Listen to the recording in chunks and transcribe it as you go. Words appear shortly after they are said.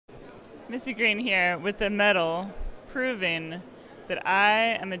Missy Green here with a medal proving that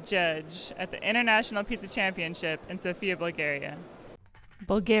I am a judge at the International Pizza Championship in Sofia, Bulgaria.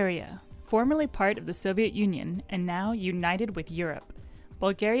 Bulgaria, formerly part of the Soviet Union and now united with Europe,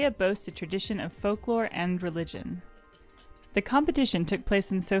 Bulgaria boasts a tradition of folklore and religion. The competition took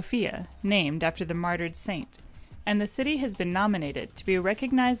place in Sofia, named after the martyred saint, and the city has been nominated to be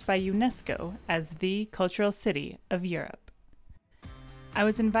recognized by UNESCO as the cultural city of Europe. I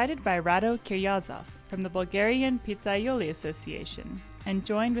was invited by Rado Kiryazov from the Bulgarian Pizzaioli Association and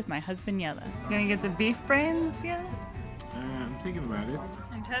joined with my husband Yela. Gonna get the beef brains, yeah? I'm thinking about it.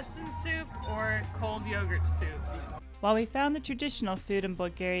 Intestine soup or cold yogurt soup? While we found the traditional food in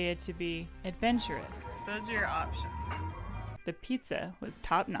Bulgaria to be adventurous, those are your options. The pizza was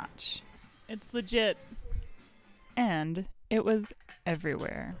top-notch. It's legit. And it was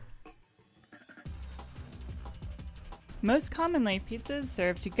everywhere. Most commonly, pizza is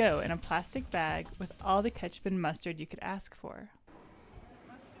served to go in a plastic bag with all the ketchup and mustard you could ask for.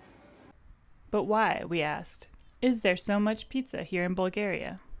 But why, we asked, is there so much pizza here in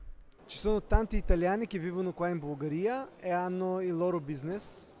Bulgaria? Ci sono tanti italiani che vivono qua in Bulgaria e hanno il loro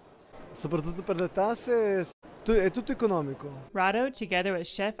business. Soprattutto per le tasse è tutto economico. Rado, together with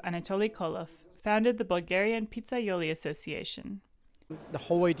chef Anatoly Kolov, founded the Bulgarian Pizzaioli Association. The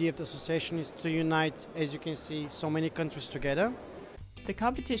whole idea of the association is to unite, as you can see, so many countries together. The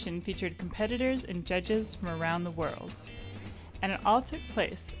competition featured competitors and judges from around the world. And it all took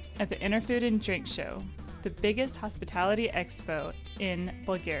place at the Interfood and Drink Show, the biggest hospitality expo in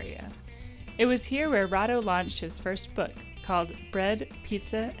Bulgaria. It was here where Rado launched his first book, called Bread,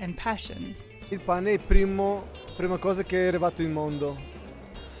 Pizza and Passion. Il pane è prima cosa che è arrivato in mondo.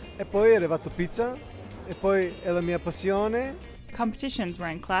 E poi è arrivato pizza, e poi è la mia passione. Competitions were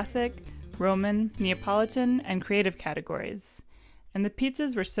in classic, Roman, Neapolitan, and creative categories. And the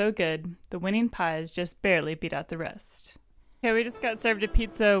pizzas were so good, the winning pies just barely beat out the rest. Okay, we just got served a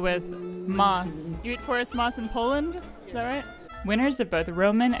pizza with moss. You eat Forest moss in Poland? Is that right? Winners of both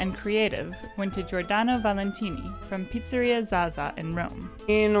Roman and creative went to Giordano Valentini from Pizzeria Zaza in Rome.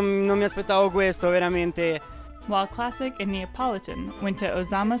 Non mi aspettavo questo, veramente. While classic and Neapolitan went to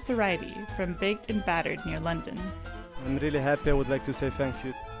Osama Saraidi from Baked and Battered near London. I'm really happy. I would like to say thank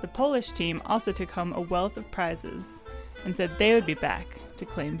you. The Polish team also took home a wealth of prizes and said they would be back to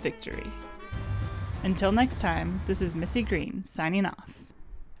claim victory. Until next time, this is Missy Green signing off.